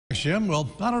Jim. Well,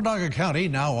 Onondaga County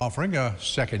now offering a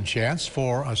second chance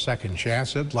for a second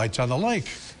chance at Lights on the Lake.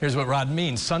 Here's what Rod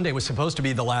means. Sunday was supposed to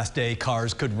be the last day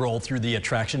cars could roll through the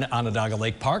attraction at Onondaga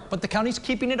Lake Park, but the county's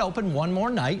keeping it open one more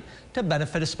night to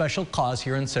benefit a special cause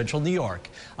here in central New York.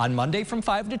 On Monday from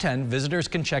 5 to 10, visitors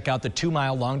can check out the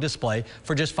 2-mile-long display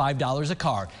for just $5 a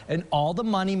car, and all the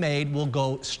money made will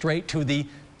go straight to the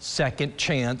Second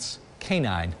Chance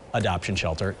Canine Adoption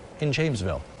Shelter in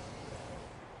Jamesville.